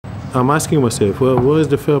I'm asking myself, well, where is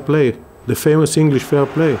the fair play? The famous English fair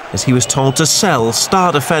play? As he was told to sell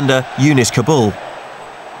star defender Younis Kabul.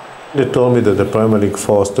 They told me that the Premier League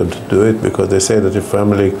forced them to do it because they say that the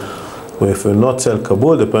Premier League, well, if we not sell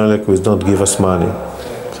Kabul, the Premier League will not give us money.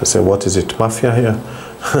 So I said, what is it, mafia here?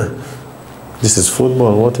 This is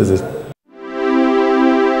football, what is it?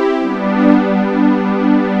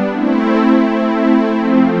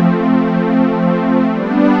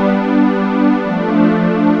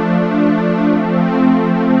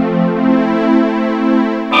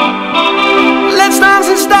 Let's dance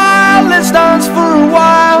in style, let's dance for a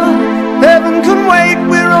while. Heaven can wait,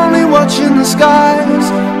 we're only watching the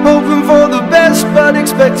skies. Hoping for the best, but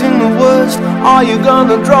expecting the worst. Are you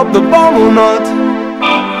gonna drop the bomb or not?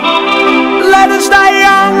 Let us die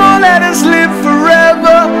young or let us live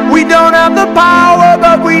forever. We don't have the power,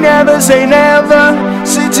 but we never say never.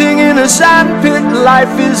 Sitting in a sandpit,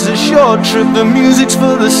 life is a short trip. The music's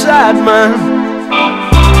for the sad man.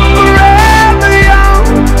 Forever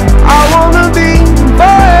young, I wanna be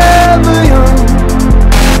forever young.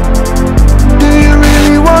 Do you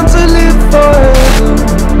really want to live forever?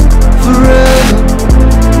 Forever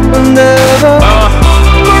and ever.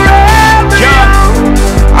 Forever young,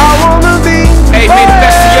 I wanna be. Hey, may the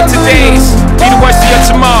best of your todays be the worst of your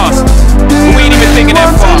tomorrows. We ain't even thinking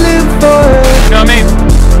that far. You know what I mean?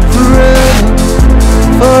 Forever,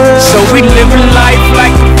 forever. So we living life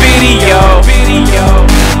like a video.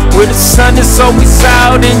 Where the sun is always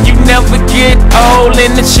out and you never get old,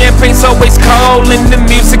 and the champagne's always cold and the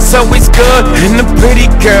music's always good, and the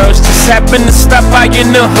pretty girls just happen to stop by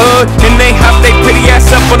in the hood, and they hop they pretty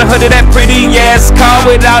ass up on the hood of that pretty ass car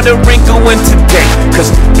without a wrinkle in today,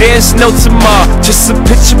 cause there's no tomorrow, just a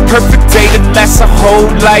picture perfect day that lasts a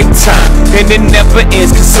whole lifetime, and it never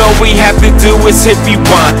ends, cause all we have to do is hit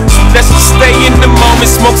rewind. So let's just stay in the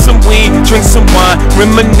moment, smoke some weed, drink some wine,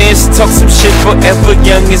 reminisce, talk some shit. Forever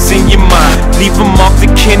young is in your mind. Leave them off the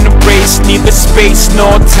kin race, neither space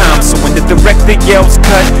nor time. So when the director yells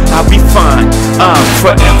cut, I'll be fine. I'm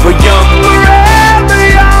forever young. Forever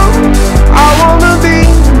young, I wanna be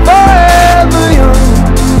forever young.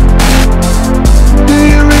 Do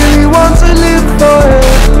you really want to live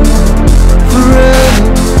forever? Forever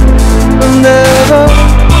and ever.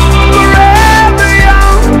 Forever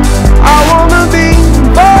young, I wanna be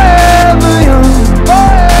forever young.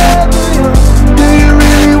 Forever young. Do you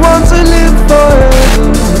really want to live forever?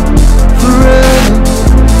 Forever,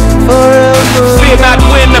 forever. Fear not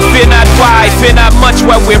win or fear not why. Fear not much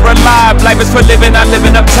while we're alive. Life is for living, not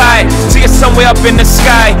living uptight. See it somewhere up in the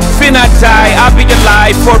sky. Fear not die, I'll be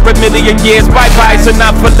alive for a million years. Bye-byes are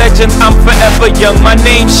not for legends, I'm forever young. My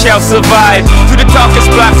name shall survive. Through the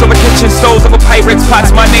darkest blocks over kitchen stoves, over pirates'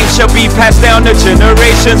 pots, my name shall be passed down to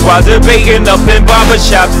generations while debating up in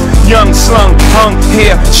barbershops. Young, slung, hung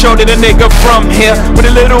here, showed it a nigga from here with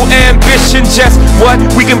a little ambition, just what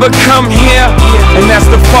we can become here. And as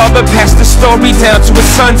the father passed the story down to his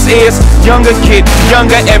son's ears, younger kid,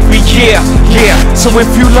 younger every year, yeah. So if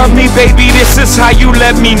you love me, baby, this is how you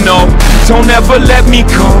let me know. Don't ever let me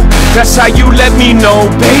go, that's how you let me know,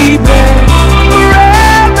 baby.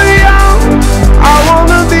 Forever young, I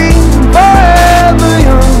wanna be forever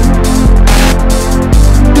young.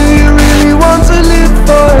 Do you really want to live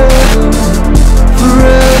forever?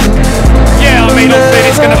 Forever. Yeah, I mean, obviously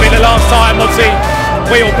it's going to be the last time, obviously,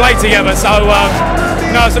 we all play together, so,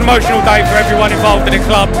 you know, it's an emotional day for everyone involved in the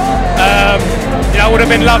club. You know, it would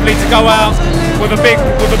have been lovely to go out with a big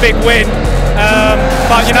win,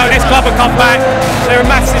 but, you know, this club have come back. They're a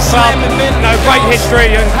massive club, you know, great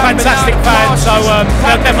history and fantastic fans, so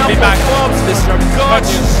they'll definitely be back.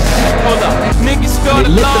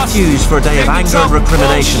 It lit the fuse for a day of anger and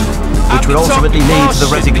recrimination, which would ultimately lead to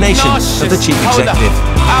the resignation of the chief executive.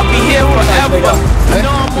 I'll be here forever.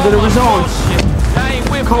 You're going to resign.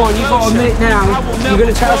 Come on, you've got to admit now. You're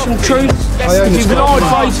going to tell some truth. You've lied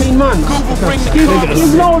for 18 months.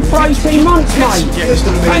 You've lied for 18 months, mate.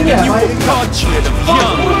 And you? £1.2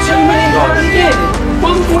 million a year.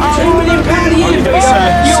 £1.2 million a year.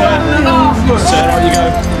 Sir, you go.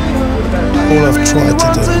 All I've tried to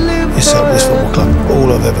do is help this football club. All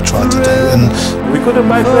I've ever tried to do. And We couldn't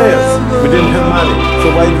buy players, we didn't have money. So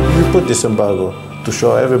why did we put this embargo? To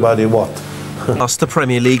show everybody what? Passed the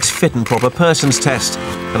Premier League's fit and proper persons test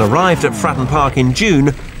and arrived at Fratton Park in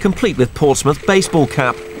June, complete with Portsmouth baseball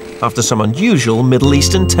cap, after some unusual Middle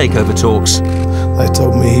Eastern takeover talks. they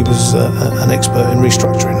told me he was an expert in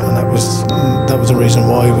restructuring, and that was the reason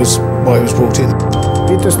why he was brought in.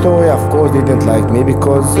 Peter Story, of course, didn't like me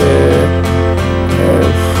because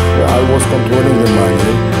I was controlling the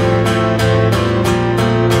money.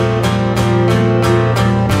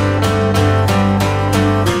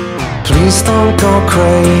 Please don't go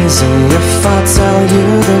crazy if I tell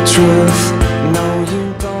you the truth. No,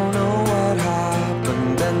 you don't know what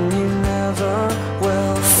happened and you never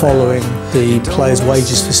will. Following the players'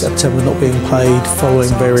 wages for September not being paid, following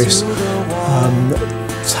various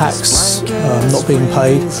tax not being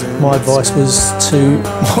paid, my advice was to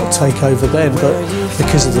not take over then, but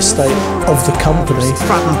because of the state of the company.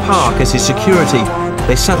 Fratton Park as his security,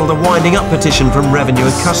 they settled a winding up petition from Revenue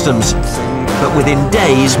and Customs. But within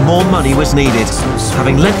days, more money was needed.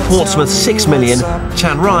 Having lent Portsmouth £6 million,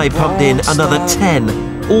 Chanrai pumped in another 10.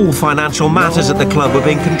 All financial matters at the club were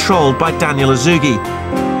being controlled by Daniel Azugi.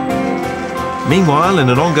 Meanwhile, in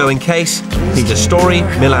an ongoing case, Peter Story,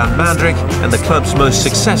 Milan Mandrick and the club's most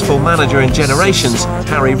successful manager in generations,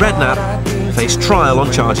 Harry Redknapp, face trial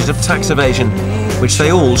on charges of tax evasion, which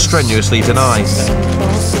they all strenuously deny. If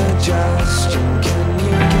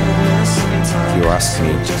you ask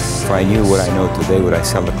me, if I knew what I know today, would I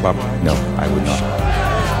sell the club? No, I would not.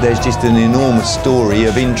 There's just an enormous story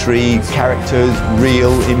of intrigue, characters,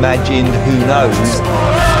 real, imagined, who knows.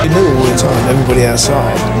 You knew all the time, everybody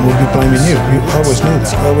outside would be blaming you. I always knew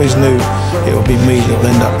that. I always knew it would be me that would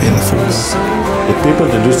end up being the fool. The people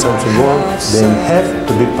that do something wrong, they have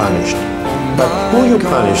to be punished. But who you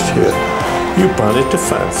punished here? You punish the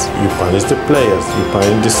fans, you punish the players, you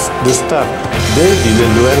punish the staff. They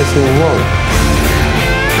didn't do anything wrong.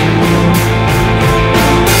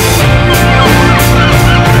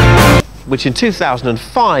 Which in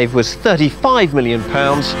 2005 was £35 million,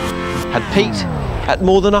 had peaked at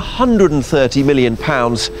more than £130 million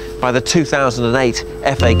by the 2008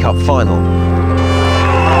 FA Cup final.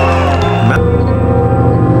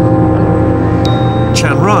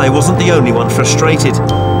 Chanrai wasn't the only one frustrated.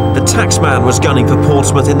 The taxman was gunning for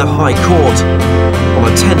Portsmouth in the High Court. On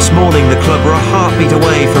a tense morning, the club were a heartbeat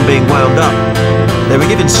away from being wound up. They were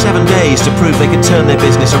given 7 days to prove they could turn their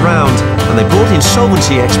business around, and they brought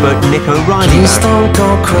insolvency expert Nick O'Reilly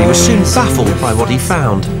back. He was soon baffled by what he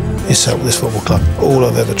found. It's helped this football club, all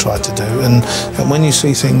I've ever tried to do. And when you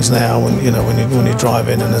see things now, when you drive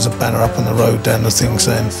in and there's a banner up on the road down the thing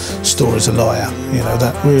saying "Story's a liar,"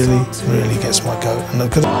 that really gets my goat. And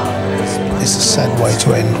it's a sad way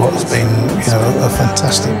to end what has been, a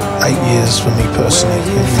fantastic 8 years for me personally,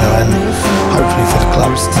 and hopefully for the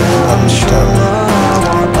club.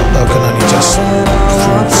 I can only just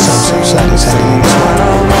sadness ending this way.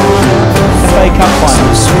 FA Cup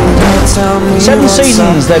finals. 7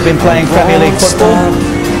 seasons they've been playing Premier League football.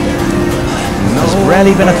 There's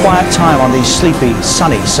rarely been a quiet time on these sleepy,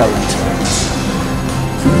 sunny Solent.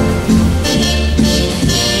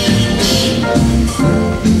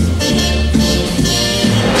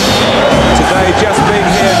 Today, just being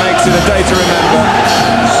here makes it a day to remember.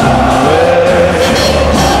 Somewhere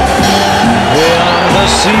beyond the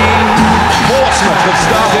sea, Portsmouth have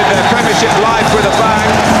started their Premiership life with a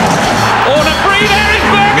bang. On a free there is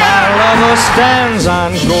Berger! My lover stands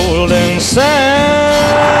on golden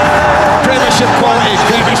sand. Premiership quality,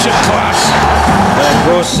 Premiership class. That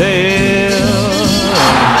goes sail.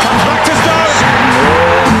 Comes back to Stoke.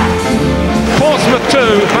 Portsmouth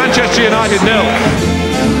 2, Manchester United 0.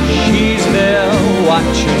 She's there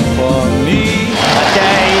watching for me. A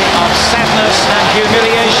day of sadness and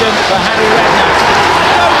humiliation for Harry Redknapp.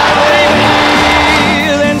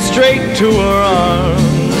 Then straight to her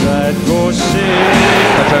arms I'd go sing.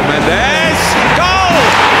 Mendes, goal!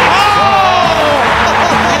 Oh!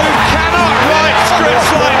 You cannot write scripts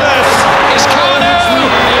like this. It's Carno.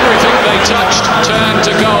 Everything they touched turned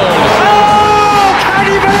to gold. Oh! Can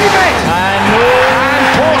you believe it? And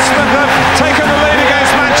Portsmouth have taken the lead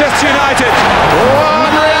against Manchester United.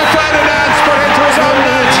 Rio Ferdinand's put into his own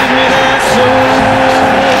net.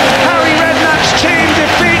 Harry Redknapp's team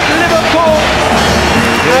defeat Liverpool.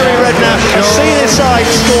 Harry Redknapp has seen his side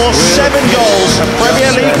score 7 goals, a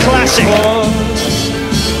Premier League classic.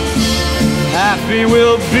 Happy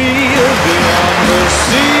we'll be beyond the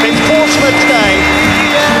sea. It's Portsmouth Day.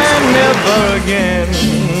 And never again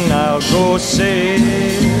I'll go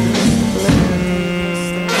sailing.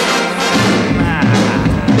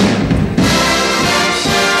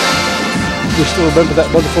 We still remember that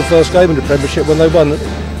wonderful first game in the Premiership when they won.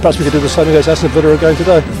 Perhaps we could do the same against Aston Villa again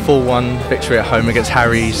today. 4-1 victory at home against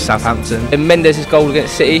Harry's Southampton. And Mendes' goal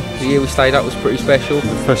against City, the year we stayed up, was pretty special.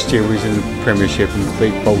 The first year we was in the Premiership and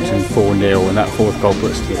beat Bolton 4-0, and that 4th goal put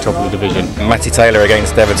us to the top of the division. Matty Taylor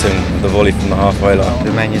against Everton, the volley from the halfway line.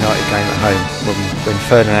 The Man United game at home, when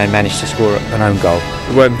Ferdinand managed to score an own goal.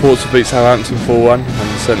 When Portsmouth beat Southampton 4-1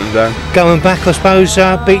 and sent them down. Going back, I suppose,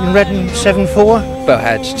 beating Reading 7-4.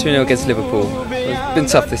 Belhadge, 2-0 against Liverpool. It's been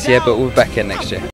tough this year, but we're back in next year.